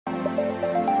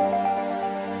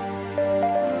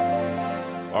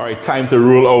All right, time to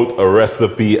roll out a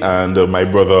recipe, and my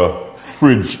brother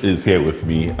Fridge is here with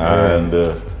me,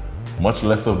 and much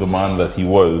less of the man that he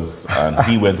was, and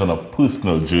he went on a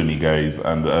personal journey, guys,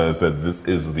 and as I said, this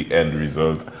is the end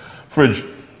result. Fridge,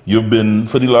 you've been,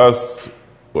 for the last,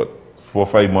 what, 4 or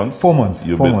 5 months? 4 months.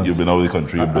 You've been out of the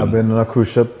country. I've been on a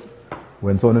cruise ship,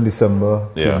 went on in December,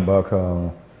 came back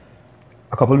a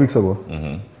couple of weeks ago.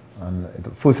 And the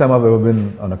first time I've ever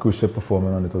been on a cruise ship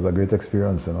performing, and it was a great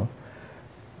experience, you know.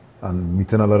 And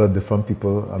meeting a lot of different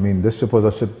people. I mean, this ship was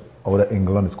a ship out of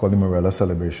England. It's called the Morella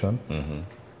Celebration.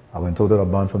 I went out with a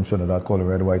band from Trinidad called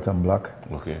Red, White and Black.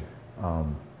 Okay.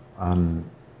 And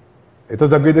it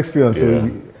was a great experience.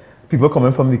 So people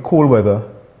coming from the cold weather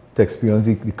to experience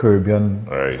the Caribbean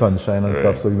sunshine and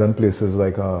stuff. So even places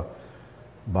like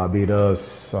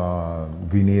Barbados,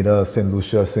 Grenada, St.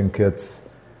 Lucia, St. Kitts,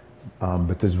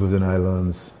 British Virgin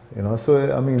Islands, you know.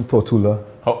 So I mean, Tortuga.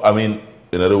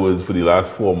 In other words, for the last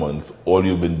 4 months, all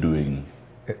you've been doing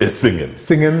is singing.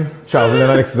 Singing, traveling,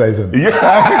 and exercising.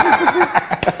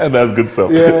 And that's good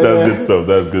stuff.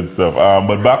 That's good stuff.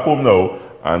 But back home now,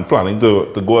 and planning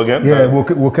to go again? Yeah,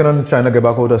 working on trying to get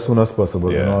back out as soon as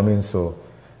possible, you know what I mean? So,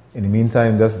 in the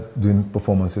meantime, just doing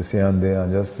performances here and there,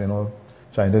 and just, you know,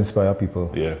 trying to inspire people.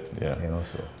 You know,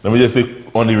 so. Let me just say,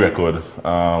 on the record,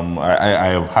 I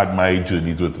have had my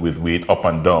journeys with weight up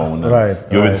and down. And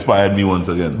you've inspired me once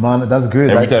again. Man, that's great.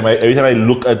 Every time I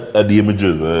look at the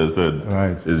images, as I said,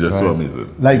 it's just so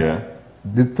amazing. Like,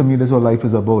 this, to me, that's what life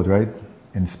is about, right?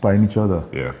 Inspiring each other.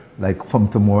 Like, from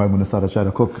tomorrow, I'm going to start to try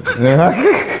to cook.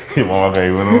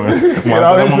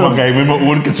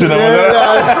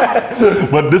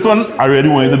 But this one, I really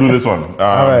wanted to do this one.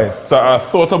 So I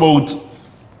thought about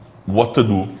what to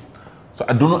do. So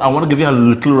I don't know, I want to give you a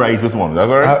little rice this morning.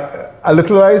 That's all right? A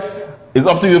little rice? It's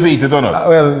up to you if you eat it or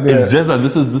not. It's just that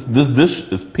this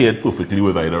dish is paired perfectly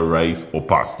with either rice or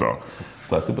pasta.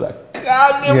 So I said, like,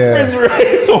 can't give Fridge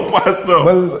rice or pasta.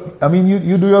 Well, I mean,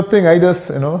 you do your thing, I just,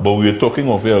 you know. But we were talking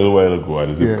off here a little while ago,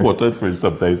 and it's important, Fridge,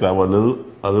 sometimes to have a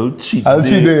little cheat day. A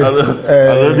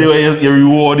little day where you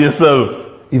reward yourself.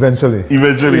 Eventually. You're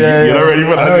not ready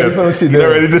for that yet. You're not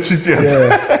ready to cheat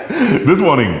yet. This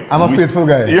morning. I'm a faithful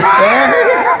guy.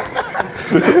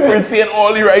 We're saying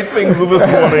all the right things this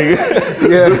morning.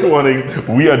 This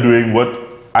morning, we are doing what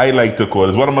I like to call,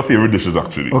 it's one of my favorite dishes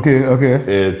actually.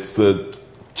 It's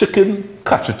chicken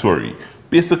cacciatore.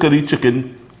 Basically,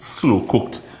 chicken slow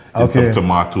cooked in some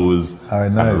tomatoes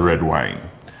and red wine.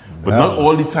 But not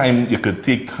all the time you could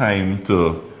take time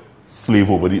to slave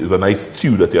over it. It's a nice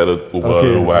stew that you had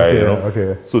over a while, you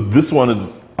know. So this one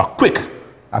is a quick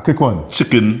one.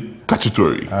 Chicken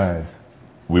cacciatore.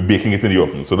 We're baking it in the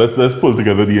oven. So let's pull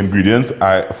together the ingredients.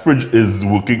 Fridge is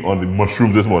working on the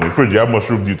mushrooms this morning. Fridge, you have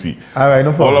mushroom duty. All right,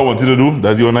 no problem. All I want you to do,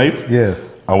 that's your knife.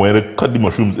 Yes. I want you to cut the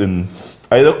mushrooms in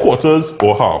either quarters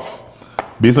or half,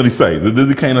 based on the size. This is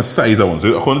the kind of size I want.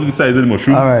 So according to the size of the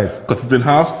mushroom, cut it in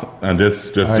half and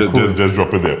just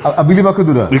drop it there. I believe I could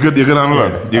do that. You can handle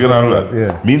that. You can handle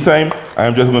that. Meantime,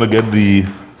 I'm just going to get the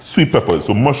sweet peppers.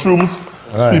 So mushrooms,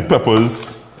 sweet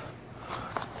peppers,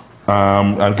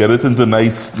 and get it into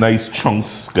nice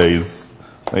chunks, guys.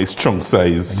 Nice chunk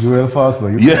size. You're real fast,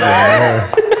 but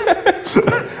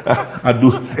I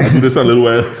do this a little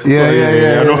while.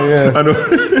 I know.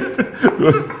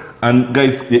 And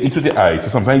guys, you eat with your eyes. So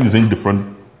sometimes using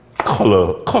different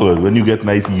colors. When you get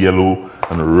nice yellow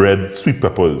and red sweet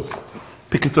peppers,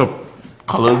 pick it up.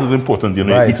 Colors is important. You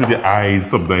know, you eat with your eyes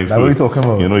sometimes. That's what we're talking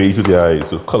about. You know, you eat with your eyes.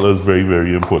 So color is very,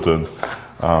 very important.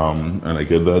 And I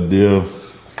get that there.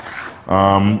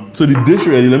 So the dish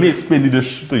really, let me explain the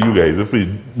dish to you guys. If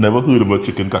you never heard of a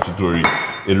chicken cacciatore,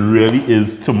 it really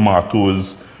is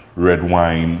tomatoes,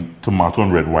 tomato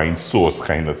and red wine sauce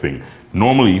kind of thing.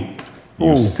 Normally,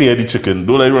 you sear the chicken.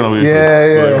 Don't let it run away. Don't let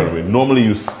it run away. Normally,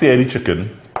 you sear the chicken.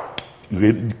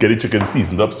 You get the chicken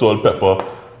seasoned up, salt, pepper,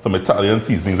 some Italian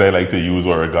seasonings I like to use,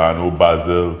 oregano,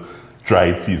 basil,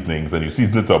 dried seasonings, and you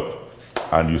season it up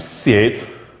and you sear it.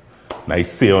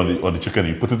 Nice sear on the chicken,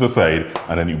 you put it aside,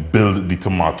 and then you build the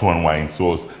tomato and wine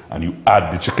sauce, and you add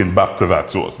the chicken back to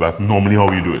that sauce. That's normally how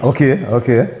you do it.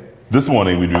 This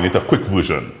morning, we're doing it a quick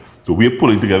version. So we're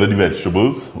pulling together the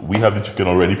vegetables. We have the chicken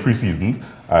already pre-seasoned.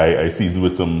 I seasoned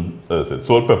with some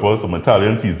salt, pepper, some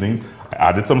Italian seasonings. I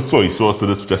added some soy sauce to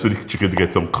this just for the chicken to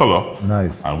get some color.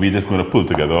 Nice. And we're just going to pull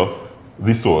together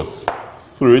the sauce,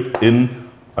 throw it in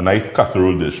a nice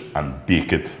casserole dish, and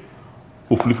bake it.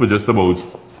 Hopefully for just about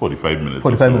 45 minutes.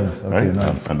 45 minutes, okay, right?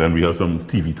 Nice. And then we have some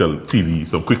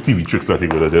some quick TV tricks that you're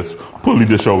going to just pull the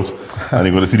dish out and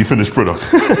you're going to see the finished product.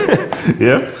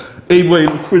 Hey boy,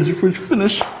 Fridge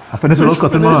finish. I finished with those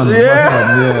cutting on.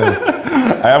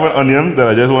 Yeah. I have an onion that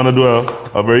I just want to do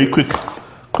a very quick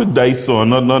dice on.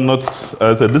 Not. As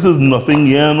I said, this is nothing.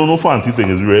 Yeah, no fancy thing.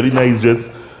 It's really nice.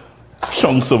 Just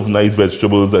chunks of nice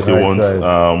vegetables that you want.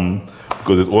 Right.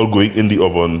 Because it's all going in the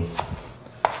oven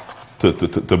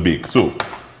to bake. So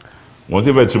once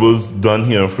your vegetables done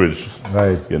here in the fridge,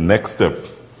 right. Your next step,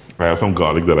 I have some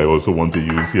garlic that I also want to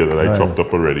use here that I chopped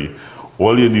up already.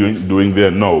 All you're doing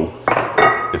there now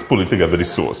is pulling together the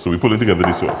sauce. So we're pulling together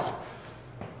the sauce.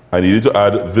 I need you to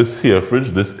add this here, Fridge.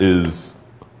 This is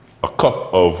a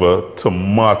cup of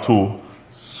tomato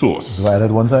sauce. Do I add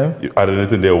it one time? You added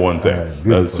it in there one time.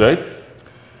 Right, that's right.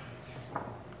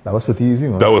 That was pretty easy,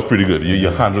 man. That was pretty good. You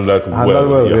handled that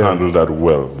well. You handled that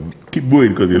well. Keep going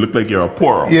because you look like you're a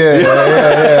pourer.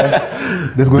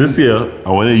 Yeah. This here, I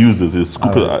want to use this. Is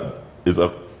scoop it. It's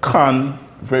a can,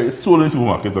 very sold in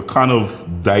supermarket. It's a can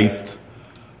of diced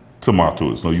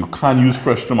tomatoes. Now you can use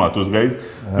fresh tomatoes, guys.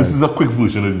 This is a quick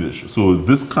version of the dish. So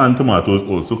this canned tomatoes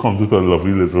also comes with a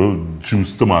lovely little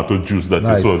tomato juice that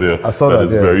you saw there. I saw that.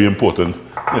 Is very important,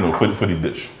 for the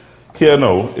dish. Here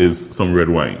now is some red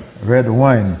wine. Red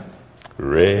wine.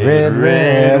 Red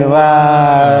wine.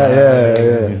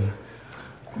 Yeah.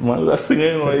 Man, that's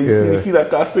singing, you feel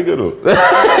like I sing it though.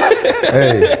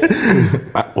 Hey.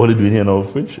 All you're doing here now,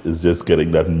 Fridge, is just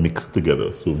getting that mixed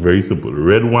together. So very simple.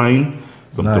 Red wine,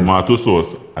 some tomato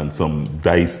sauce, and some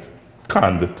diced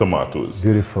canned tomatoes.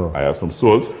 Beautiful. I have some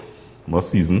salt, must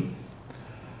season,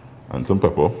 and some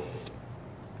pepper.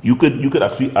 You could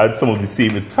actually add some of the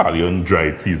same Italian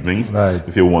dried seasonings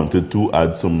if you wanted to.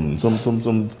 Add some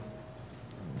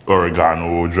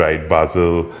oregano, dried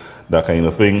basil, that kind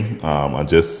of thing, and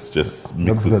just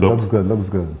mix this up. Looks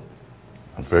good.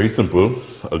 And very simple.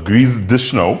 A greased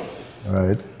dish now. All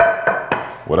right.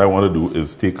 What I want to do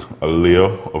is take a layer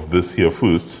of this here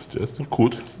first, just to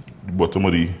coat the bottom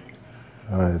of the.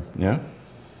 All right. Yeah.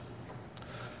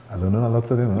 I don't know a lot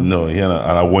of them. Huh? No, and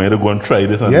I want you to go and try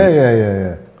this. And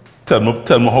yeah. Tell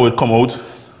me how it come out.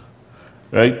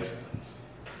 Right.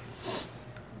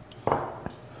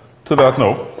 To that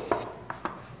now,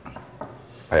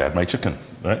 I add my chicken.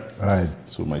 Right.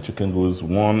 So my chicken goes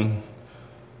 1,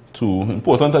 2.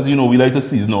 Important as we like to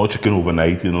season our chicken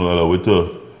overnight. Allow it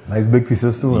to. Nice big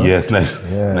pieces too. Huh? Yes,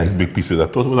 nice big pieces. I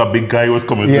thought it was a big guy who was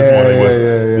coming this morning.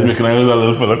 Yeah. Recognize a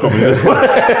little fella coming this morning.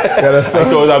 I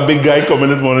thought it was a big guy coming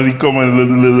this morning. He come and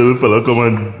little fella come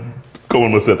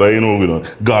on my set.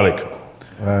 Garlic.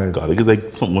 Right. Garlic is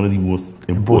like one of the most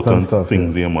important stuff,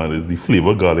 things here, man. Is the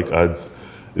flavor garlic adds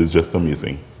is just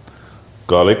amazing.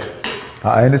 Garlic.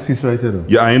 I iron this piece right here though.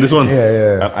 Yeah, I iron this one.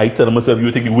 Yeah. And I tell myself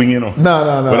you take the wing, No.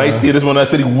 When I see this one, I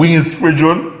say the wing is Fridge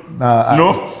one.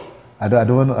 No. I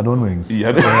don't want wings. Yeah.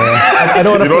 I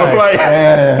don't want to fly.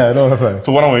 Yeah, I don't want to fly.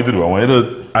 So what I want you to do, I want you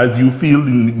to, as you feel the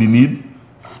need,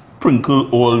 sprinkle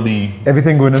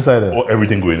everything going inside there. Or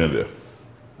everything going in there.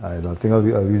 I think I'll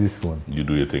use this spoon. You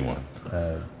do your thing, man.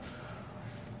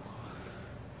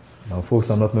 Now, folks,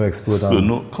 I'm not no expert. So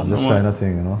I'm just trying a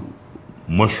thing,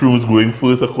 Mushrooms going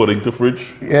first according to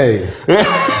Fridge. Yeah.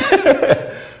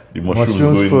 The mushrooms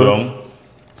going first. Down.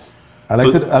 I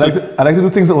like to do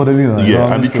things orderly.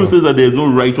 Yeah, and the truth is that there's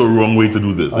no right or wrong way to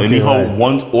do this. Okay, anyhow,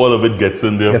 once all of it gets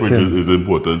in there, Fridge is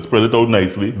important. Spread it out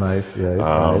nicely. Nice,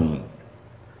 yeah.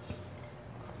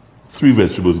 3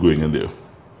 vegetables going in there.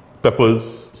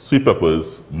 Peppers, sweet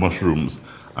peppers, mushrooms,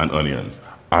 and onions.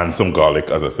 And some garlic,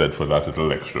 as I said, for that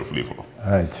little extra flavor.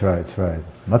 Right.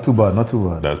 Not too bad.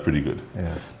 That's pretty good.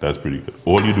 Yes. That's pretty good.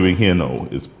 All you're doing here now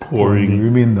is pouring the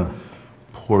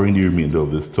remainder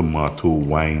of this tomato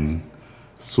wine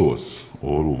sauce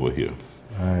all over here.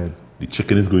 Right. The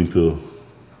chicken is going to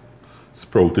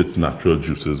sprout its natural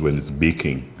juices when it's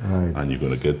baking. Right. And you're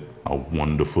going to get a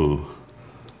wonderful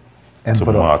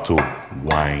tomato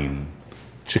wine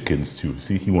chicken stew.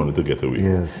 See, he wanted to get away.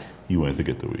 Yes. He wanted to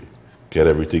get away. Get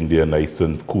everything there nice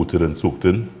and coated and soaked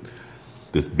in.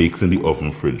 This bakes in the oven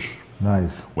Fridge.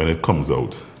 Nice. When it comes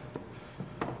out,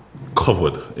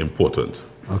 covered, important.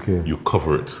 Okay. You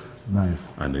cover it. Nice.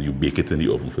 And then you bake it in the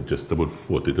oven for just about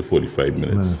 40 to 45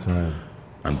 minutes. Right.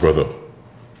 And brother,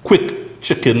 quick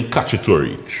chicken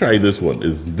cacciatore. Try this one.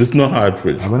 Is this not hard,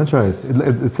 Fridge? I'm going to try it.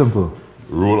 It's simple.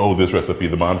 Roll out this recipe.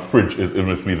 The man Fridge is in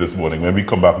with me this morning. When we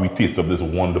come back, we taste of this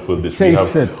wonderful dish.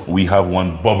 We have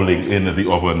one bubbling in the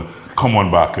oven. Come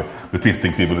on back. The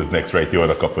tasting table is next right here on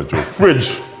A Cup of Joe.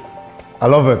 Fridge. I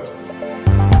love it.